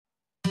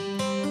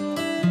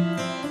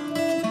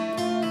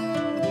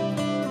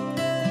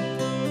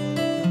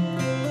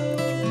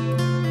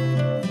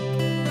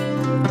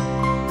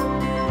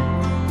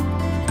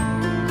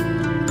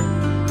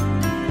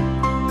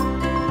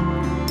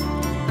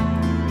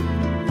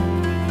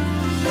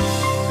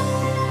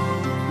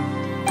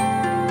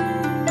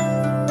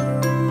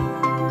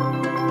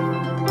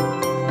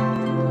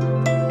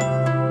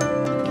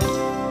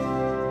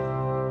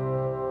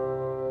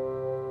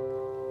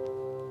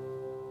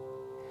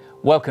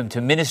Welcome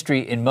to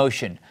Ministry in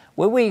Motion,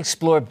 where we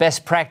explore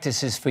best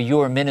practices for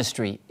your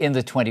ministry in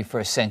the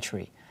 21st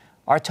century.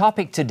 Our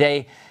topic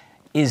today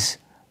is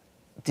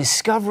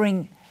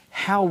discovering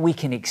how we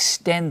can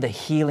extend the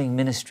healing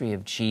ministry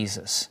of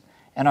Jesus.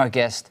 And our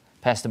guest,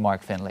 Pastor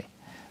Mark Finley.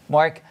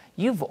 Mark,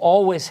 you've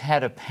always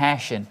had a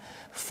passion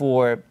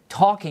for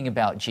talking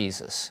about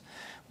Jesus.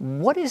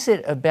 What is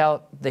it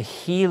about the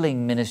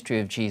healing ministry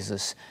of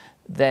Jesus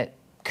that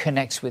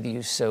connects with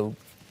you so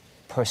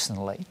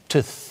personally?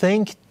 To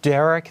think,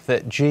 Derek,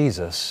 that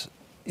Jesus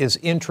is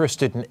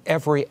interested in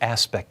every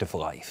aspect of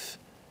life.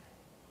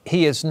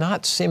 He is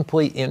not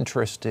simply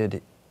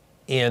interested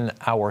in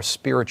our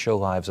spiritual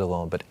lives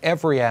alone, but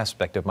every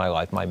aspect of my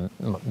life, my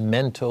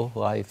mental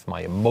life,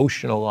 my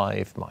emotional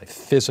life, my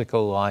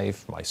physical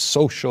life, my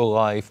social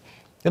life,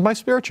 and my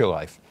spiritual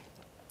life.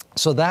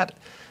 So that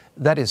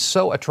is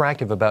so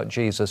attractive about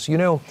Jesus. You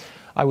know,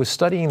 I was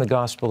studying the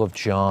Gospel of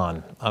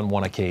John on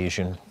one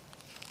occasion,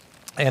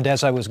 and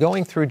as I was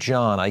going through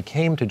John, I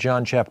came to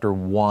John chapter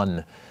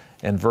 1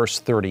 and verse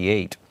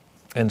 38,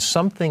 and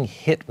something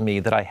hit me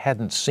that I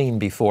hadn't seen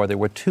before. There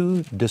were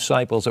two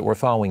disciples that were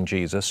following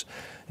Jesus.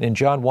 And in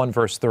John 1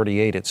 verse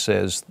 38 it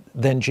says,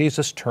 "Then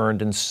Jesus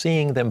turned and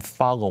seeing them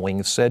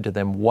following said to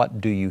them, 'What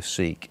do you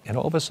seek?'" And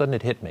all of a sudden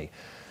it hit me.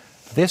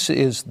 These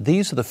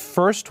are the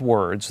first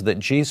words that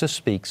Jesus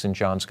speaks in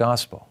John's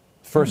Gospel.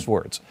 First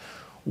words.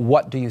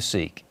 What do you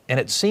seek? And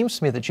it seems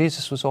to me that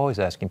Jesus was always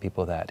asking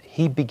people that.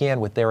 He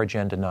began with their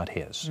agenda, not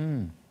his.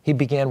 He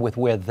began with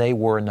where they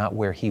were, not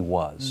where he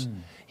was.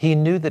 He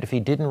knew that if he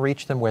didn't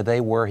reach them where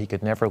they were, he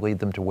could never lead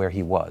them to where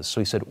he was.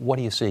 So he said, what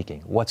are you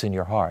seeking? What's in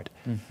your heart?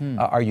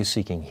 Are you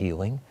seeking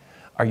healing?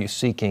 Are you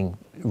seeking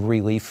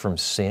relief from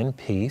sin,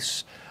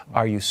 peace?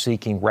 Are you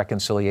seeking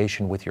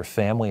reconciliation with your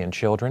family and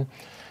children?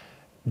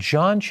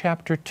 John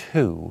chapter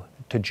 2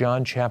 to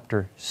John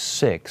chapter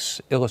 6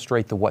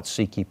 illustrate the what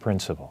seek ye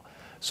principle.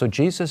 So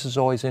Jesus is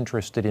always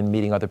interested in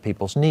meeting other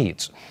people's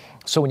needs.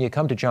 So when you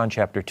come to John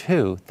chapter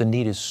 2, the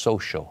need is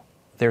social.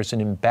 There's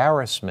an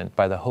embarrassment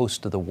by the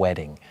host of the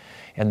wedding.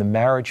 And the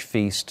marriage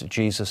feast,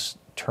 Jesus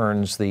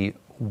turns the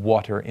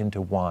water into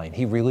wine.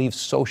 He relieves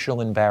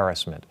social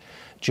embarrassment.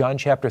 John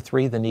chapter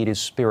 3, the need is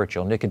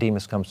spiritual.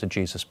 Nicodemus comes to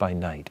Jesus by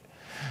night.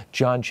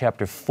 John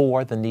chapter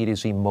 4, the need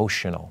is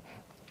emotional.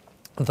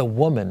 The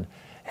woman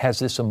has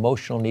this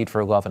emotional need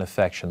for love and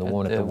affection, the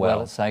woman at the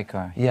well. At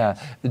Sychar. Yeah.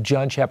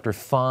 John chapter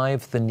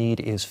 5, the need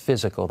is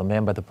physical, the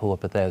man by the pool of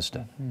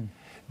Bethesda.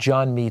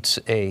 Jesus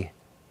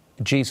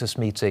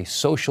meets a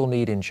social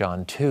need in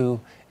John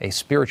 2, a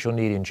spiritual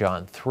need in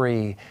John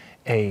 3,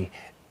 a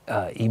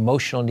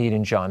emotional need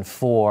in John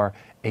 4,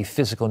 a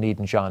physical need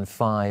in John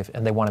 5,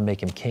 and they want to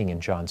make him king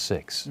in John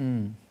 6.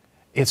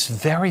 It's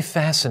very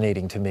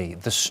fascinating to me,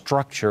 the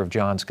structure of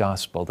John's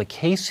Gospel. The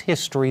case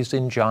histories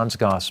in John's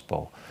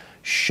Gospel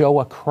show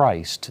a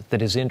Christ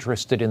that is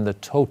interested in the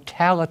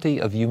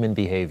totality of human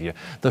behavior,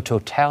 the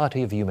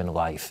totality of human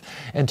life.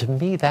 And to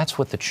me, that's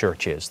what the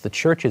church is. The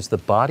church is the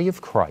body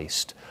of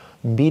Christ,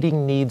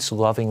 meeting needs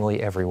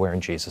lovingly everywhere in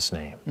Jesus'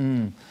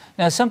 name.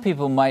 Now, some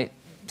people might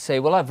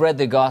say, well, I've read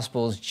the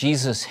Gospels.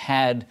 Jesus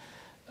had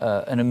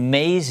an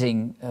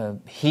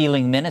amazing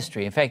healing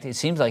ministry. In fact, it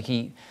seems like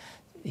he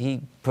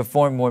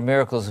performed more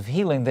miracles of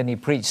healing than he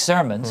preached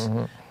sermons.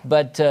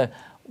 But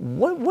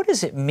what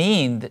does it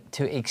mean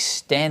to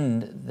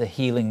extend the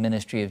healing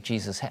ministry of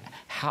Jesus?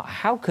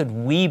 How could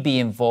we be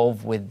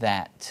involved with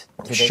that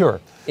today? Sure.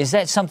 Is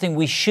that something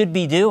we should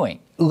be doing?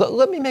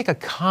 Let me make a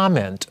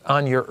comment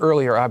on your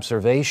earlier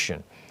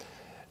observation.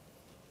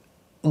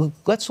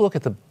 Let's look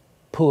at the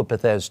pool of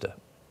Bethesda.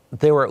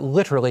 There were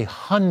literally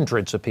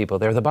hundreds of people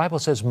there. The Bible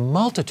says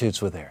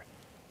multitudes were there.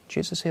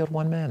 Jesus healed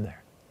one man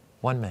there.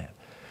 One man.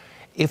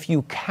 If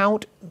you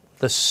count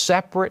the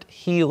separate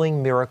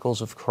healing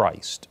miracles of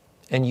Christ,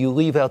 and you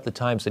leave out the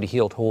times that he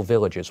healed whole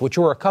villages, which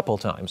were a couple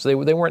times, they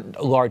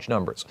weren't large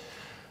numbers,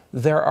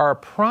 there are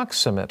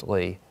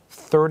approximately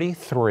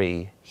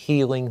 33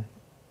 healing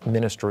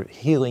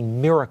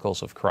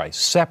miracles of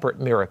Christ, separate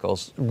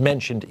miracles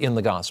mentioned in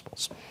the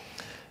Gospels.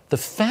 The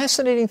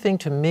fascinating thing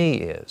to me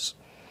is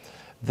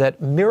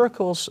that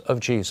miracles of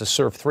Jesus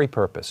serve three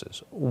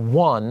purposes.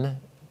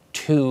 One,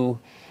 to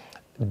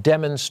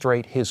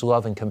demonstrate his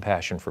love and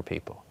compassion for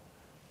people.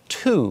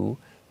 Two,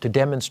 to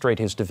demonstrate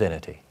his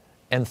divinity.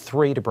 And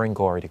three, to bring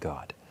glory to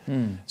God.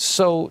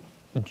 So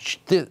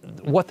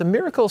what the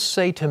miracles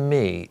say to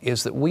me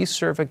is that we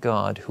serve a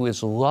God who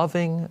is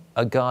loving,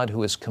 a God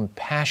who is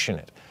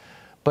compassionate.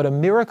 But a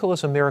miracle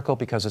is a miracle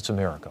because it's a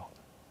miracle.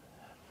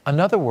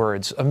 In other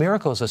words, a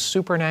miracle is a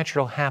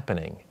supernatural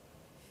happening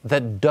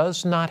that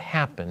does not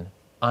happen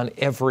on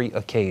every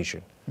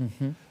occasion.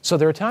 So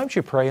there are times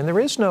you pray and there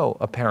is no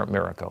apparent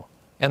miracle.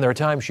 And there are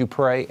times you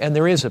pray and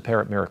there is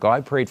apparent miracle.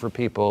 I prayed for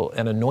people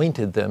and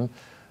anointed them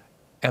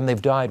and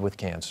they've died with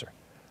cancer.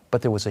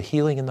 But there was a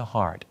healing in the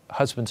heart,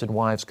 husbands and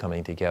wives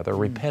coming together,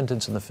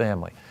 repentance in the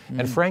family.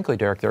 And frankly,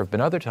 Derek, there have been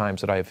other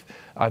times that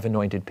I've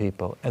anointed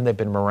people and they've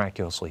been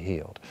miraculously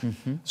healed.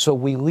 So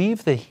we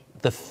leave the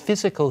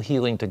physical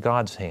healing to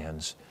God's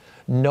hands,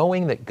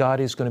 knowing that God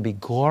is going to be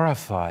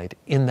glorified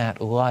in that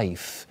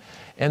life.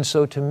 And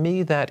so to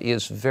me, that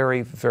is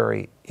very,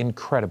 very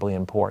incredibly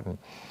important.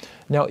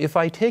 Now, if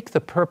I take the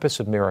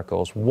purpose of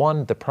miracles,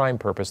 one, the prime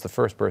purpose, the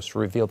first purpose, to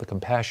reveal the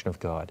compassion of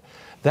God,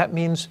 that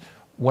means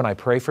when I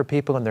pray for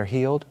people and they're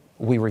healed,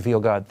 we reveal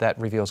God, that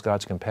reveals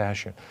God's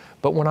compassion.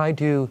 But when I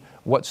do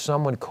what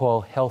some would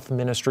call health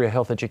ministry or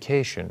health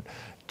education,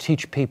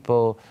 teach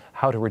people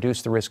how to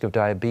reduce the risk of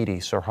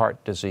diabetes or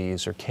heart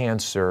disease or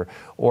cancer,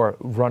 or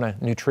run a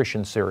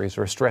nutrition series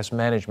or a stress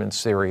management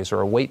series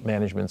or a weight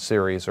management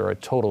series or a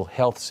total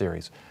health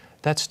series,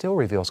 that still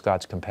reveals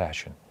God's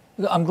compassion.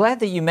 I'm glad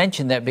that you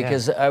mentioned that,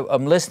 because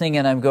I'm listening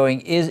and I'm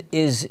going,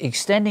 is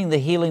extending the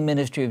healing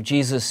ministry of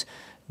Jesus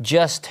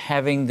just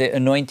having the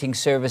anointing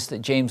service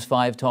that James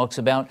 5 talks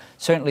about?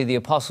 Certainly the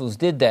apostles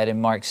did that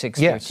in Mark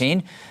 6:13.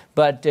 Yes.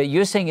 But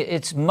you're saying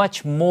it's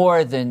much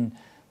more than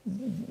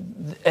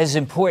as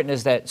important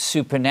as that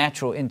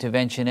supernatural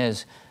intervention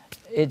is.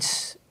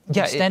 It's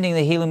extending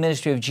the healing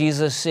ministry of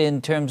Jesus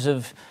in terms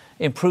of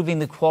improving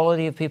the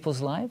quality of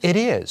people's lives? It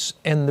is.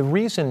 And the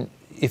reason,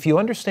 if you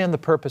understand the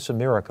purpose of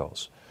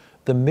miracles,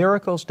 the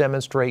miracles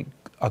demonstrate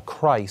a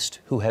Christ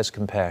who has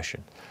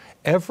compassion.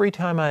 Every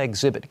time I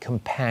exhibit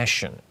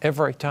compassion,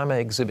 every time I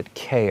exhibit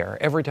care,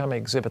 every time I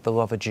exhibit the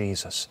love of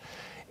Jesus,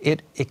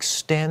 it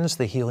extends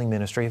the healing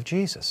ministry of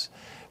Jesus,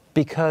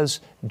 because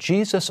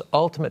Jesus'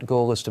 ultimate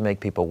goal is to make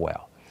people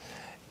well.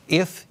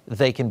 If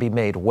they can be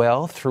made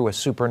well through a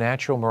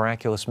supernatural,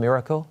 miraculous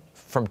miracle,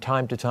 from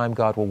time to time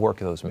God will work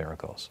those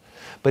miracles.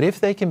 But if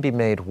they can be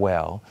made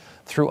well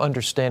through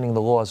understanding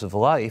the laws of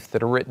life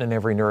that are written in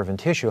every nerve and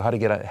tissue, how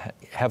to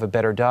have a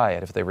better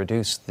diet, if they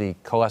reduce the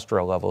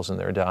cholesterol levels in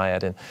their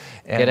diet, and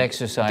get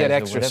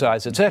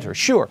exercise, etc.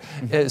 Sure.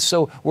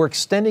 So we're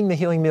extending the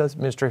healing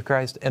ministry of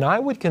Christ, and I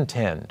would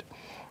contend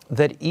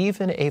that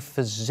even a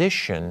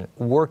physician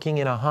working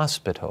in a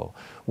hospital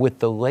with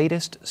the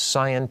latest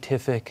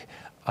scientific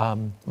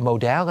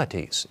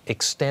modalities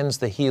extends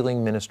the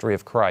healing ministry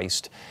of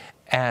Christ,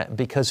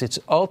 because it's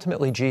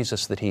ultimately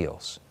Jesus that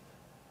heals.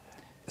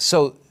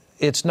 So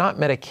it's not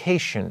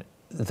medication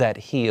that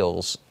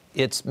heals,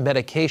 it's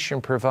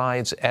medication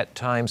provides at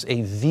times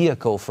a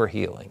vehicle for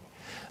healing.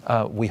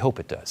 We hope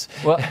it does.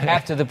 Well,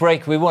 after the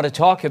break, we want to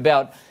talk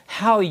about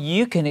how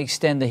you can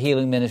extend the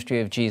healing ministry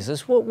of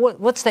Jesus.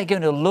 What's that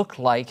going to look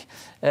like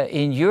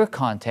in your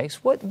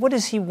context? What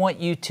does He want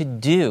you to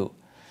do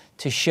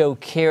to show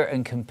care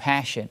and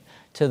compassion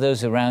to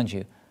those around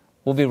you?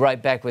 We'll be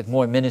right back with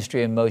more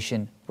Ministry in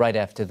Motion right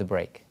after the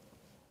break.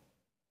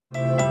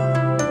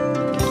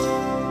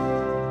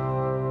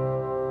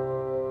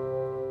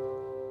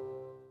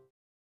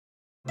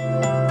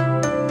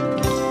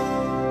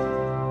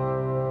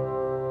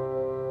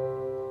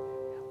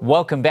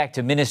 Welcome back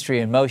to Ministry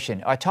in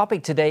Motion. Our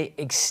topic today,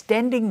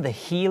 extending the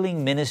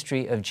healing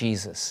ministry of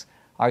Jesus.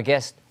 Our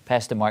guest,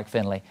 Pastor Mark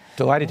Finley.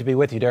 Delighted to be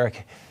with you,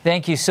 Derek.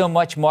 Thank you so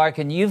much, Mark.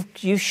 And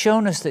you've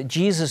shown us that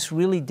Jesus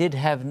really did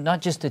have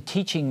not just a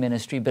teaching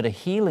ministry, but a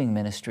healing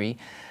ministry.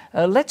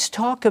 Let's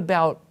talk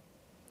about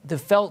the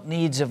felt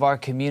needs of our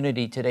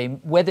community today,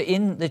 whether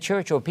in the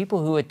church or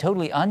people who are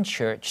totally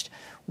unchurched.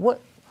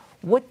 What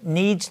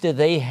needs do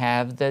they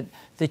have that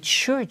the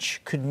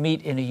church could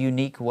meet in a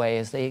unique way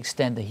as they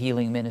extend the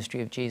healing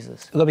ministry of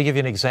Jesus? Let me give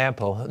you an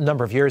example. A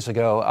number of years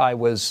ago, I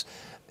was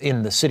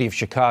in the city of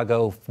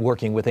Chicago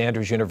working with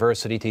Andrews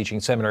University, teaching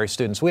seminary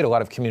students. We had a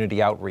lot of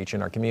community outreach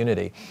in our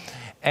community.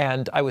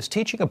 And I was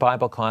teaching a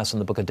Bible class in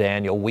the book of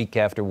Daniel week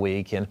after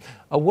week, and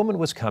a woman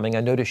was coming.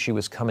 I noticed she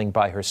was coming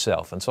by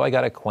herself, and so I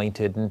got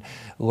acquainted and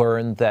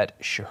learned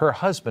that her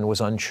husband was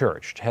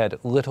unchurched, had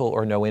little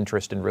or no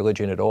interest in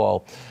religion at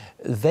all.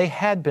 They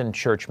had been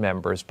church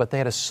members, but they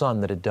had a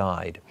son that had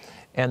died,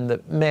 and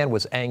the man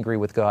was angry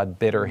with God,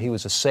 bitter. He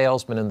was a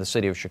salesman in the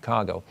city of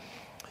Chicago.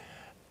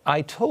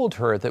 I told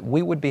her that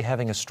we would be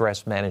having a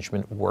stress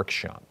management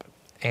workshop,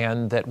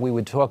 and that we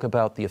would talk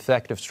about the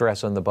effect of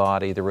stress on the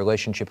body, the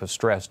relationship of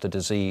stress to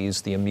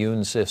disease, the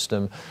immune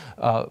system,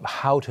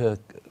 how to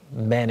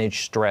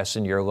manage stress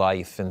in your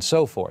life, and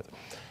so forth.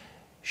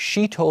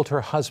 She told her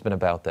husband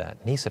about that,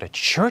 and he said, "A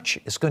church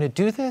is going to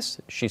do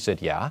this?" She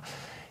said, "Yeah."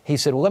 He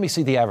said, "Well, let me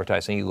see the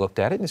advertising." He looked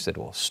at it and he said,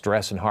 "Well,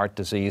 stress and heart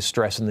disease,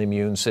 stress in the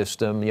immune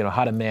system,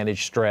 how to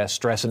manage stress,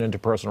 stress and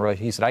interpersonal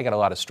relationships." He said, "I got a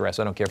lot of stress.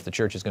 I don't care if the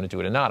church is going to do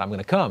it or not. I'm going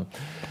to come."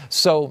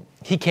 So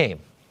he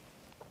came.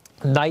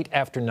 Night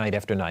after night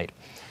after night.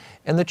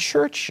 And the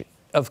Church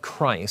of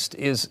Christ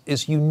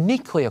is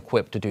uniquely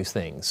equipped to do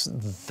things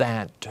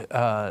that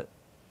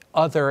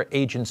other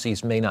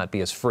agencies may not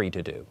be as free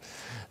to do.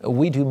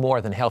 We do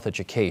more than health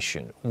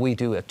education. We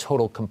do a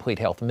total, complete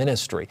health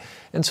ministry.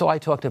 And so I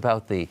talked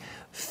about the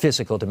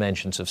physical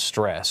dimensions of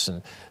stress,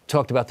 and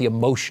talked about the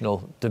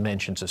emotional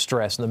dimensions of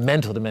stress, and the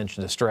mental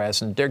dimensions of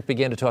stress. And Derek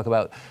began to talk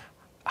about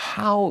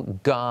how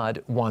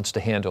God wants to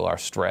handle our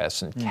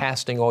stress, and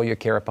casting all your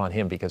care upon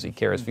Him because He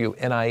cares for you.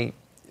 And I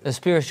A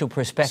spiritual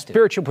perspective.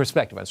 Spiritual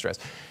perspective on stress.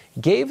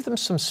 Gave them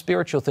some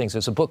spiritual things.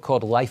 There's a book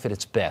called Life at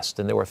Its Best,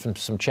 and there were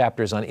some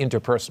chapters on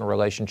interpersonal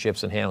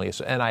relationships and handling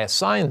it, and I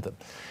assigned them.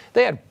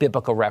 They had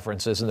biblical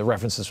references, and the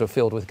references were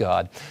filled with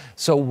God.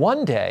 So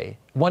one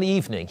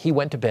evening, he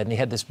went to bed, and he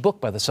had this book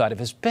by the side of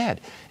his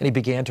bed, and he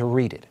began to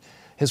read it.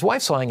 His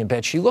wife's lying in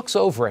bed. She looks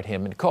over at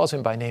him and calls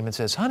him by name and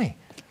says, "Honey,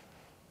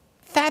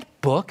 that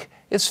book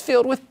is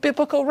filled with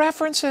biblical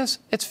references.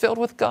 It's filled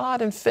with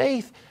God and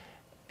faith.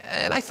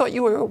 And I thought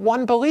you were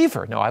one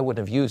believer." No, I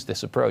wouldn't have used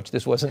this approach.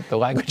 This wasn't the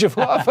language of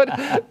love.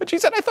 But she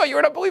said, "I thought you were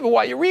an unbeliever.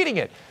 Why are you reading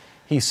it?"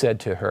 He said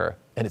to her,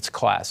 and it's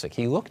classic,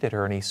 he looked at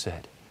her and he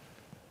said,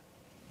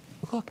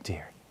 "Look,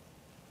 dear,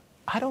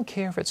 I don't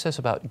care if it says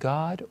about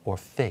God or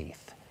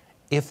faith.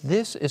 If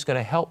this is going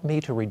to help me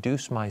to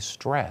reduce my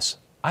stress,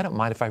 I don't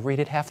mind if I read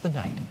it half the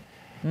night."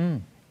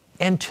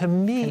 And to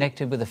me...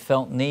 Connected with a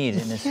felt need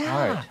in his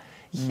heart.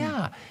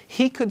 Yeah.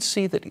 He could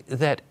see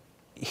that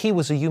he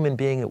was a human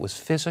being that was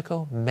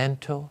physical,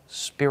 mental,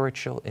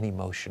 spiritual, and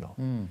emotional.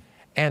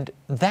 And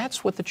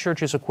that's what the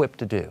church is equipped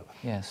to do.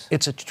 Yes.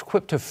 It's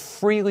equipped to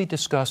freely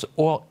discuss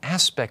all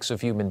aspects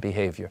of human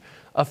behavior.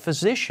 A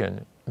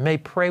physician may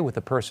pray with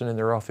a person in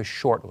their office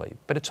shortly,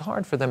 but it's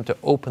hard for them to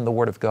open the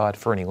Word of God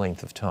for any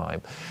length of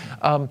time.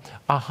 A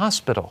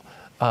hospital,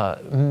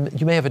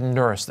 you may have a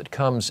nurse that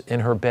comes in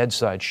her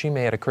bedside. She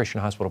may at a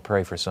Christian hospital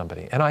pray for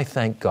somebody, and I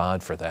thank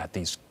God for that,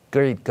 these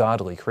great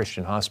godly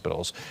Christian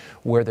hospitals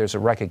where there's a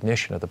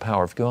recognition of the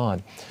power of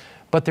God.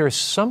 But there's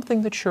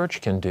something the church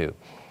can do.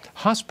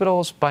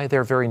 Hospitals, by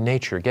their very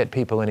nature, get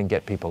people in and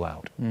get people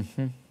out.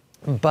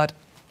 But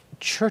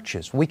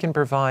churches, we can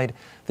provide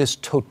this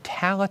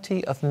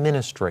totality of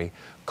ministry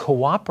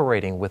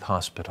cooperating with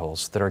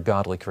hospitals that are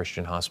godly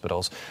Christian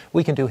hospitals.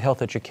 We can do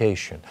health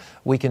education.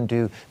 We can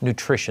do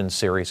nutrition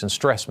series and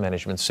stress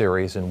management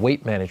series and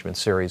weight management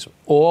series,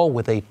 all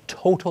with a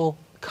total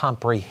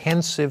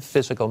comprehensive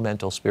physical,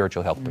 mental,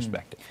 spiritual health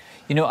perspective.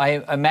 You know,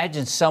 I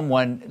imagine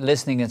someone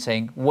listening and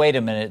saying, wait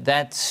a minute,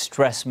 that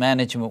stress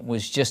management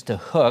was just a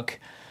hook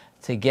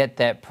to get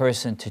that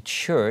person to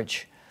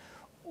church,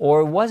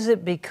 or was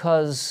it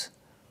because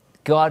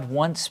God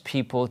wants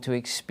people to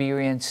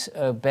experience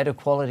a better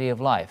quality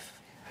of life?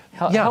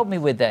 Help me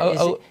with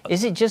that.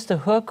 Is it just a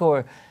hook,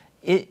 or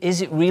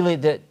is it really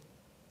that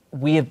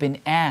we have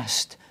been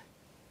asked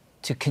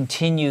to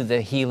continue the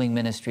healing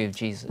ministry of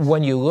Jesus?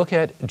 When you look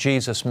at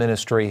Jesus'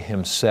 ministry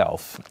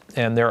himself,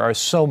 and there are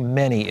so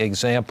many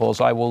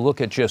examples, I will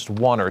look at just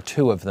one or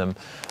two of them.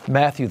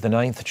 Matthew, the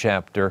 9th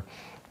chapter,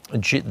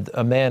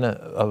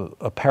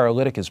 a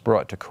paralytic is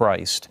brought to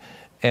Christ,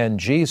 and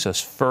Jesus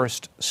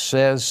first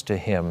says to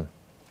him,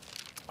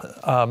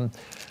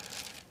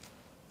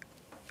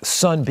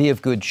 "Son, be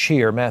of good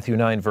cheer," Matthew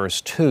 9,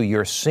 verse 2,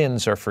 "your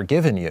sins are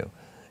forgiven you."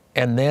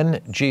 And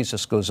then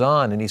Jesus goes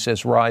on and he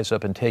says, "Rise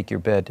up and take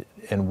your bed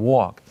and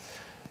walk."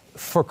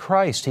 For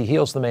Christ, he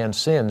heals the man's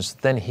sins,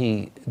 then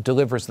he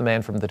delivers the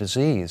man from the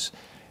disease.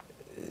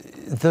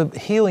 The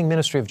healing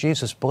ministry of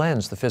Jesus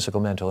blends the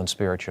physical, mental, and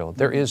spiritual.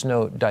 There is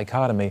no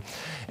dichotomy.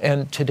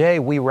 And today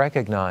we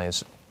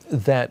recognize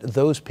that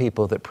those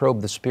people that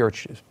probe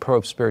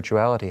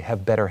spirituality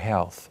have better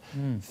health,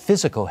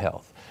 physical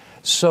health.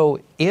 So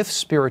if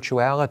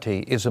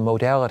spirituality is a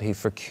modality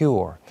for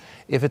cure,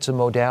 if it's a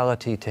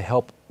modality to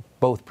help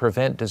both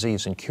prevent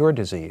disease and cure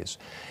disease,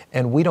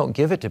 and we don't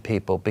give it to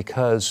people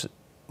because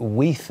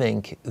we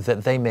think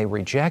that they may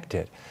reject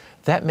it,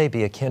 that may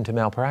be akin to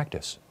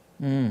malpractice.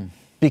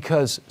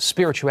 Because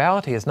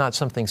spirituality is not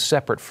something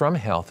separate from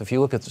health. If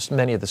you look at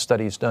many of the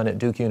studies done at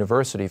Duke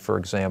University, for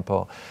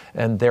example,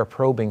 and they're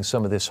probing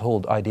some of this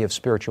whole idea of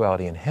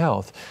spirituality and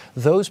health,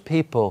 those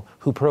people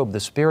who probe the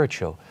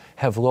spiritual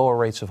have lower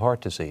rates of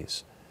heart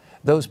disease.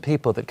 Those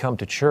people that come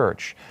to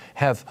church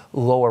have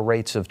lower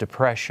rates of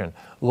depression,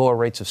 lower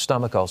rates of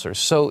stomach ulcers.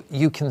 So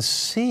you can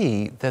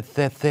see that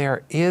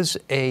there is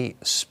a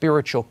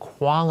spiritual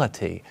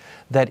quality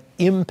that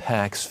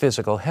impacts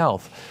physical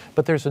health.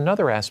 But there's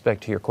another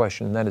aspect to your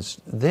question, and that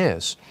is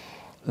this,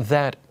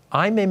 that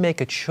I may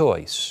make a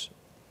choice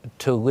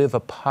to live a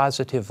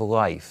positive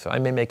life. I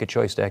may make a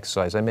choice to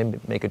exercise. I may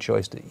make a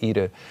choice to eat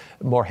a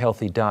more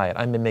healthy diet.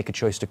 I may make a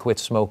choice to quit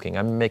smoking.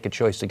 I may make a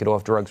choice to get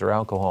off drugs or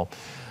alcohol.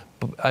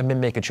 I may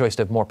make a choice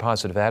to have more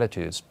positive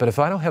attitudes. But if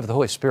I don't have the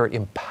Holy Spirit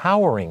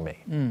empowering me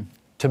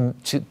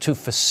to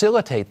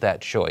facilitate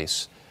that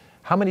choice,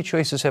 how many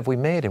choices have we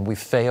made? And we've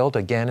failed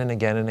again and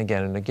again and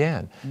again and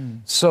again.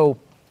 So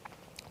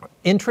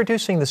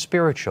introducing the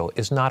spiritual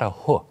is not a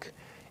hook.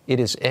 It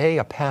is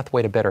a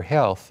pathway to better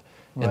health,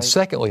 and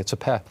secondly, it's a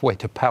pathway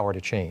to power to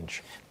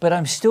change. But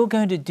I'm still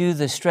going to do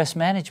the stress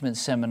management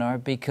seminar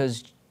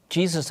because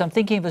Jesus, I'm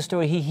thinking of a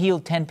story, he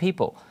healed 10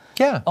 people.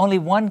 Yeah. Only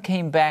one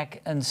came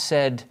back and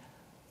said,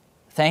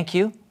 "Thank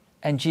you."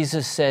 And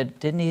Jesus said,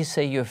 didn't he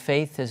say your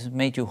faith has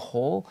made you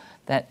whole?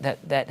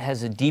 That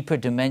has a deeper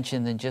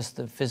dimension than just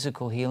the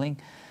physical healing.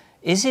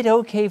 Is it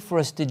okay for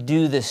us to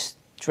do this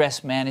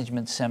stress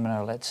management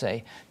seminar, let's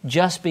say,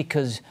 just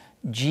because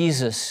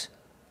Jesus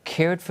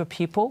cared for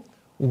people?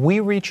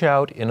 We reach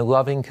out in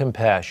loving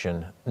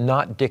compassion,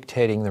 not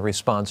dictating the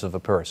response of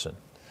a person.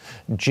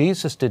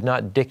 Jesus did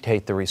not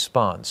dictate the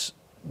response,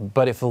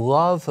 but if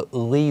love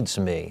leads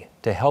me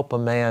to help a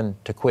man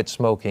to quit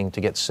smoking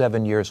to get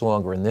 7 years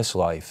longer in this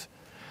life,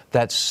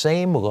 that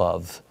same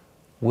love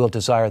will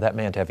desire that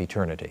man to have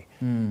eternity.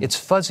 It's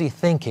fuzzy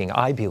thinking,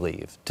 I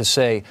believe, to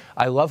say,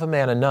 I love a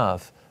man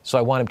enough, so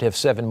I want him to have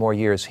 7 more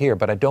years here,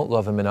 but I don't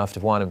love him enough to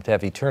want him to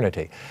have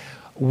eternity.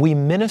 We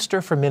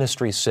minister for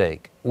ministry's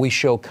sake. We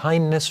show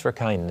kindness for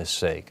kindness'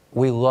 sake.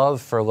 We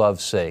love for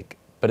love's sake.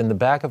 But in the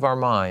back of our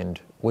mind,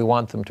 we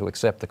want them to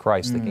accept the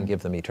Christ that can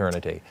give them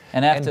eternity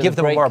and give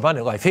them a more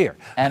abundant life here.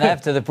 And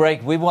after the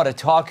break, we want to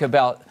talk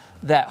about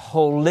that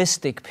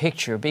holistic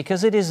picture,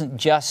 because it isn't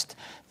just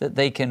that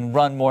they can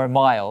run more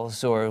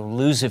miles or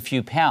lose a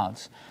few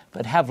pounds,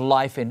 but have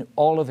life in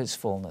all of its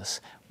fullness.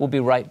 We'll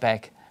be right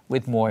back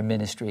with more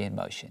Ministry in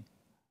Motion.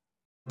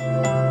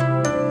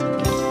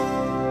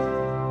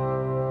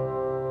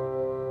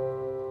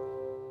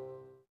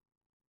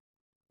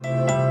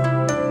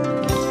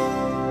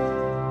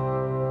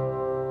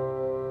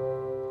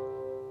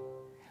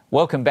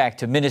 Welcome back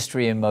to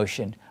Ministry in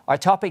Motion. Our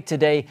topic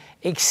today,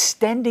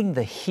 extending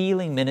the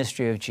healing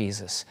ministry of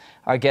Jesus.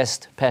 Our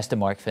guest, Pastor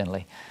Mark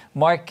Finley.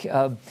 Mark,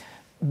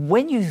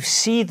 when you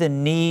see the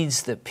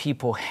needs that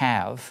people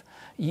have,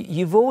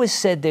 you've always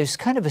said there's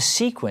kind of a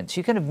sequence.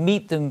 You kind of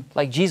meet them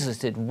like Jesus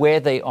did,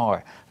 where they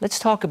are. Let's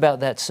talk about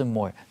that some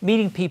more.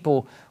 Meeting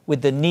people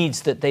with the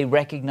needs that they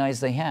recognize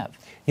they have.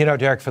 You know,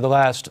 Derek, for the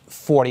last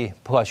 40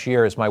 plus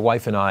years, my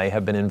wife and I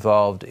have been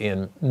involved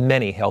in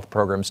many health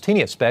programs.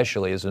 Teeny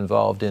especially is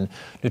involved in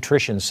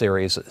nutrition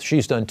series.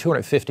 She's done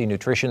 250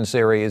 nutrition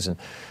series and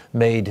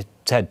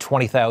had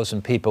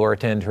 20,000 people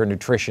attend her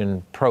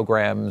nutrition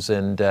programs.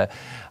 And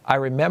I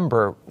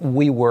remember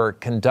we were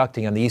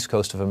conducting on the East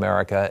Coast of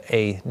America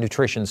a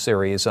nutrition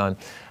series on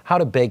how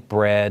to bake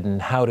bread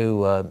and how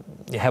to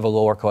have a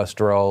lower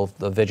cholesterol,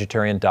 a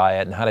vegetarian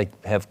diet, and how to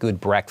have good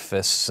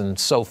breakfasts and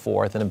so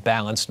forth, and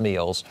balanced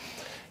meals.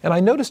 And I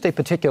noticed a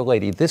particular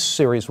lady. This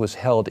series was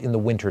held in the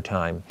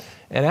wintertime.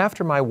 And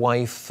after my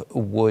wife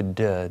would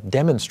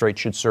demonstrate,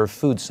 she'd serve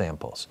food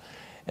samples.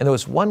 And there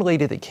was one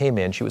lady that came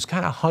in. She was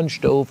kind of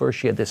hunched over.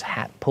 She had this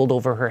hat pulled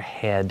over her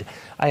head.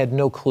 I had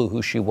no clue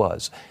who she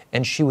was.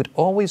 And she would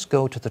always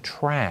go to the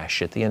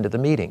trash at the end of the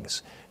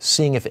meetings,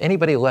 seeing if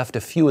anybody left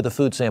a few of the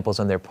food samples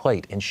on their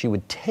plate. And she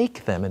would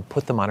take them and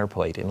put them on her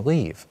plate and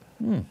leave.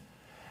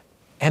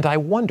 And I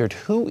wondered,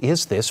 who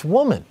is this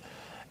woman?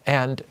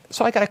 And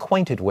so I got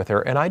acquainted with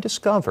her, and I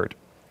discovered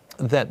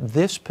that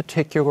this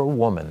particular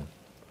woman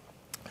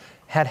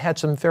had had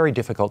some very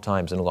difficult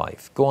times in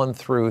life, gone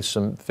through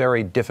some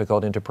very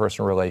difficult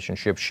interpersonal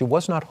relationships. She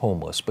was not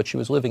homeless, but she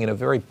was living in a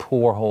very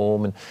poor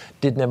home and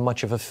didn't have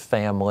much of a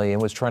family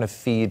and was trying to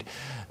feed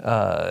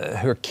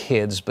her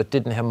kids, but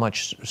didn't have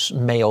much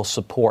male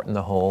support in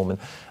the home. And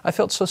I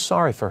felt so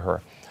sorry for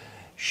her.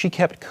 She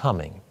kept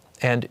coming,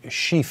 and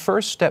she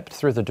first stepped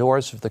through the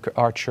doors of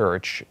our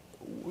church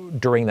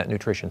during that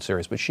nutrition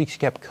series, but she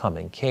kept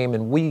coming, came,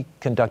 and we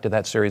conducted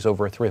that series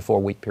over a 3 or 4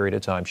 week period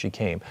of time. She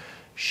came.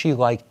 She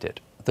liked it.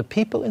 The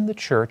people in the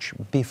church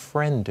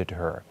befriended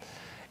her,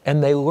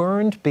 and they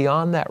learned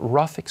beyond that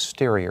rough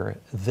exterior,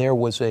 there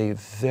was a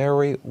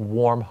very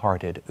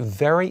warm-hearted,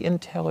 very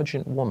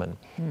intelligent woman.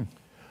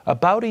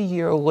 About a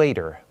year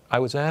later, I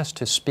was asked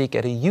to speak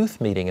at a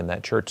youth meeting in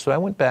that church, so I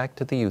went back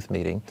to the youth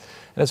meeting,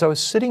 and as I was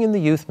sitting in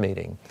the youth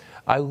meeting,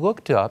 I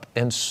looked up,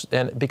 and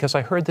because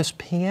I heard this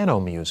piano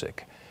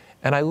music,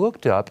 and I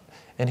looked up,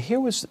 and here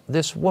was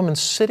this woman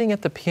sitting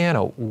at the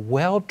piano,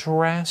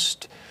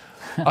 well-dressed,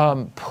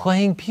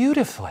 playing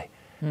beautifully.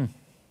 And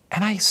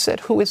I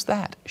said, who is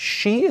that?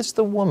 She is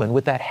the woman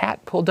with that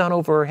hat pulled down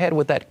over her head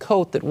with that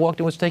coat that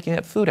walked and was taking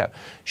that food out.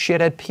 She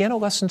had had piano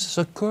lessons as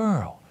a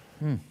girl.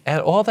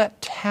 And all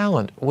that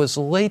talent was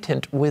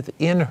latent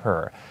within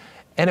her.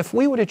 And if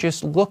we would have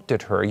just looked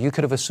at her, you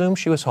could have assumed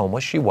she was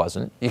homeless. She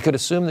wasn't. You could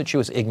assume that she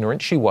was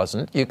ignorant. She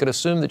wasn't. You could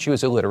assume that she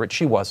was illiterate.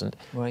 She wasn't.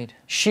 Right.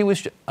 She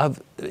was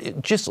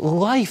just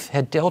life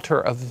had dealt her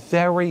a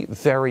very,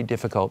 very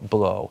difficult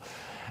blow.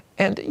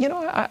 And, you know,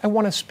 I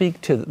want to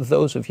speak to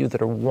those of you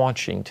that are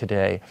watching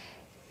today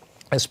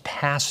as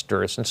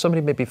pastors, and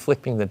somebody may be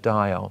flipping the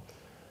dial.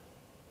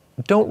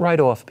 Don't write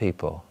off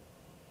people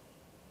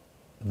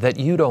that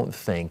you don't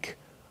think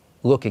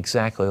look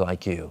exactly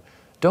like you.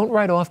 Don't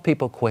write off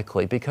people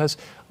quickly, because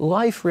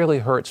life really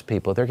hurts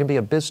people. There can be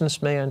a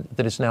businessman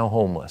that is now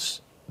homeless,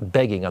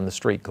 begging on the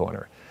street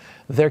corner.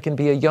 There can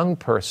be a young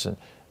person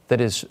that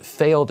has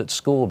failed at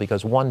school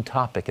because one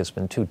topic has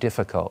been too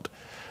difficult.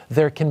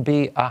 There can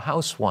be a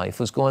housewife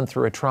who's gone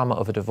through a trauma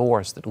of a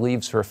divorce that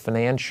leaves her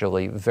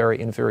financially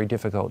in very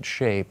difficult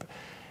shape.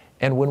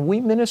 And when we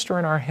minister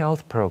in our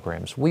health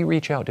programs, we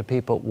reach out to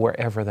people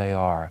wherever they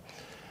are.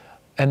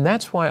 And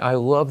that's why I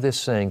love this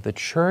saying, the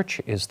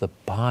church is the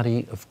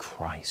body of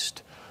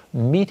Christ,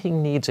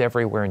 meeting needs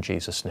everywhere in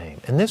Jesus'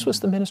 name. And this was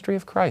the ministry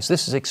of Christ.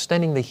 This is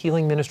extending the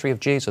healing ministry of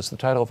Jesus, the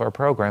title of our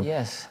program.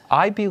 Yes.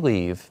 I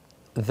believe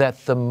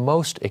that the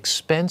most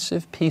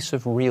expensive piece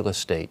of real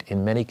estate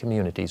in many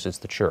communities is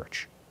the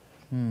church.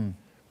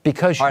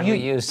 Because you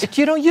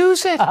don't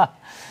use it.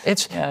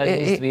 It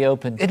needs to be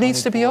open. It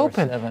needs to be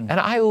open. 24/7. And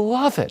I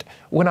love it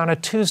when on a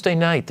Tuesday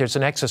night there's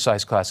an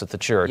exercise class at the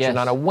church, Yes. and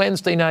on a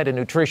Wednesday night a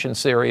nutrition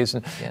series.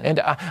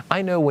 And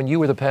I know when you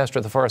were the pastor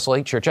of the Forest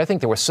Lake Church, I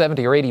think there were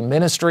 70 or 80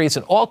 ministries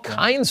and all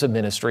kinds of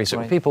ministries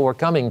that people were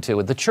coming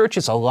to. The church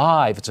is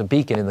alive. It's a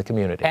beacon in the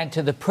community. And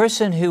to the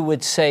person who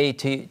would say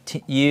to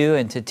you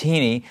and to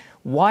Teenie,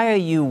 why are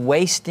you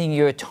wasting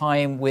your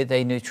time with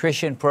a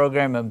nutrition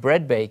program and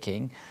bread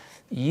baking?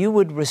 You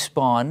would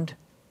respond.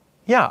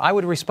 Yeah, I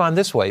would respond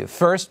this way.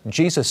 First,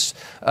 Jesus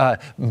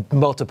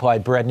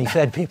multiplied bread and he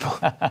fed people.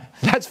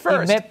 That's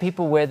first. He met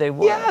people where they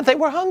were. Yeah, they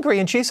were hungry,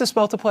 and Jesus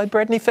multiplied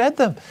bread and he fed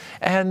them.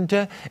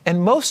 And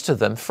most of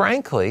them,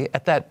 frankly,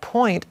 at that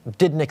point,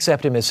 didn't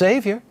accept him as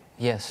Savior.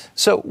 Yes.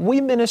 So we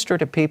minister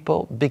to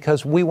people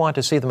because we want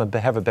to see them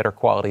have a better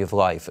quality of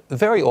life.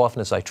 Very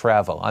often as I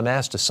travel, I'm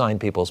asked to sign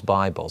people's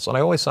Bibles, and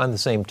I always sign the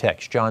same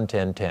text, John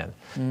 10:10.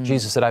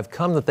 Jesus said, I've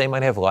come that they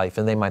might have life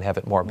and they might have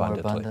it more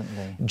abundantly.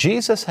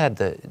 Jesus had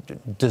the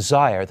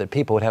desire that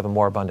people would have a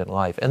more abundant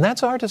life, and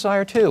that's our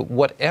desire too.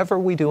 Whatever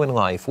we do in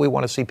life, we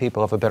want to see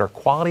people have a better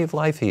quality of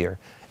life here,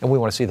 and we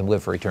want to see them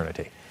live for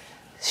eternity.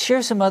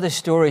 Share some other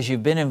stories.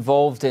 You've been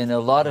involved in a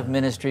lot of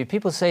ministry.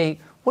 People say,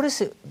 what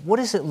does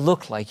it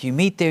look like? You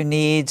meet their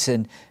needs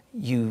and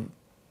you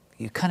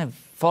kind of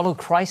follow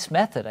Christ's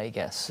method, I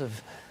guess.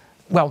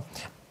 Well,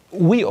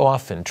 we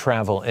often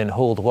travel and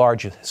hold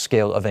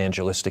large-scale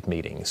evangelistic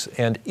meetings.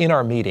 And in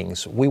our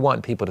meetings, we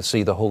want people to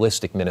see the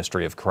holistic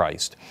ministry of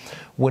Christ.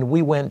 When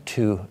we went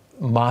to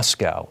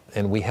Moscow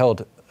and we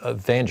held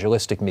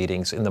evangelistic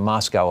meetings in the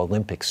Moscow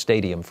Olympic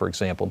Stadium, for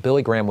example,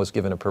 Billy Graham was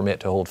given a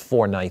permit to hold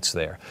 4 nights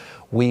there.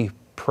 We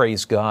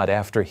praise God,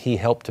 after he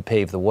helped to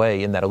pave the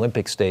way in that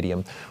Olympic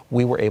Stadium,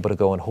 we were able to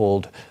go and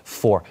hold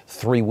for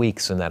 3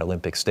 weeks in that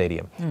Olympic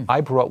Stadium.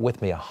 I brought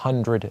with me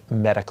 100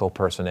 medical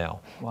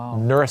personnel,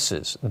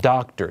 nurses,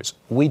 doctors.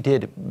 We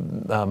did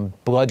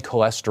blood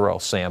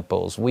cholesterol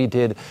samples. We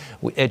did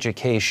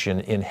education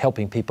in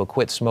helping people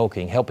quit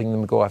smoking, helping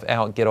them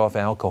get off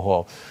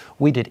alcohol.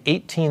 We did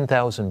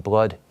 18,000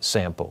 blood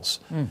samples.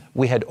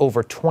 We had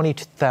over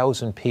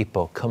 20,000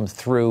 people come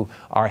through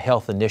our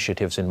health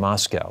initiatives in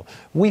Moscow.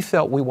 We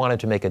felt we wanted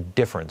to make a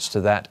difference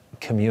to that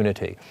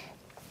community.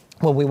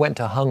 When we went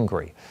to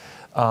Hungary,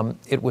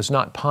 it was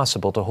not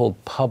possible to hold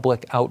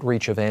public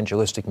outreach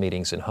evangelistic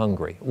meetings in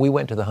Hungary. We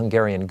went to the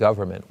Hungarian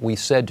government. We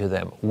said to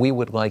them, we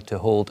would like to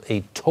hold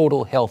a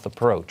total health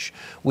approach.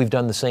 We've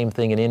done the same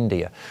thing in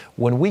India.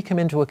 When we come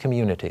into a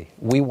community,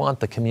 we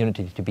want the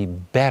community to be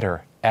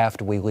better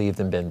after we leave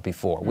them than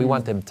before. We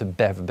want them to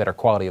have a better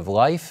quality of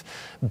life,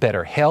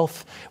 better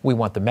health. We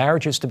want the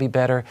marriages to be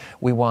better.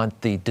 We want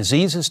the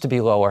diseases to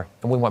be lower,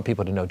 and we want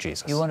people to know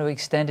Jesus. You want to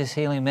extend his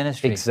healing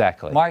ministry.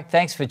 Exactly. Mark,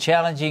 thanks for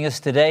challenging us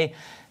today.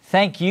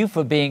 Thank you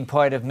for being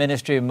part of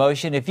Ministry in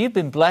Motion. If you've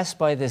been blessed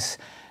by this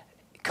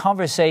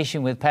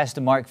conversation with Pastor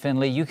Mark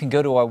Finley, you can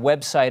go to our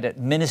website at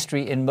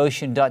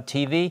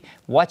ministryinmotion.tv,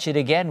 watch it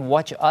again,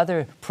 watch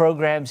other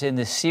programs in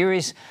this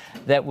series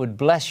that would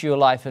bless your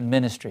life and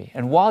ministry.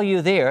 And while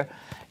you're there,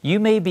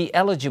 you may be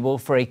eligible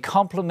for a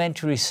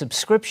complimentary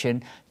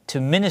subscription to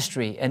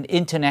Ministry, an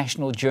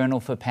international journal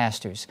for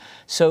pastors.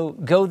 So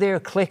go there,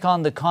 click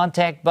on the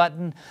contact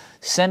button,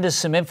 send us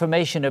some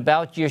information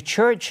about your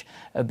church,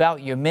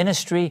 about your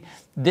ministry.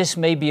 This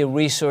may be a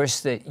resource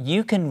that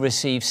you can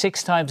receive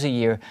 6 times a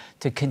year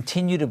to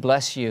continue to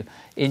bless you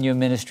in your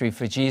ministry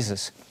for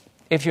Jesus.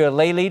 If you're a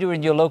lay leader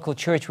in your local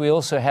church, we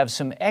also have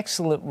some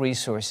excellent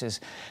resources.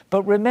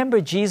 But remember,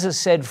 Jesus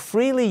said,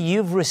 freely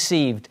you've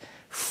received,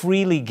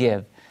 freely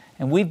give.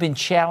 And we've been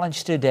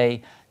challenged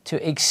today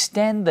to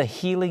extend the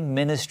healing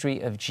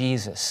ministry of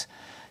Jesus,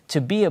 to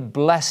be a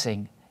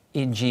blessing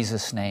in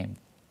Jesus' name.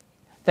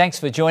 Thanks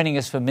for joining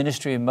us for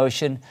Ministry in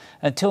Motion.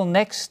 Until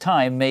next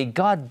time, may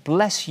God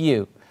bless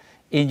you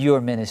in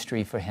your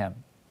ministry for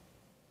Him.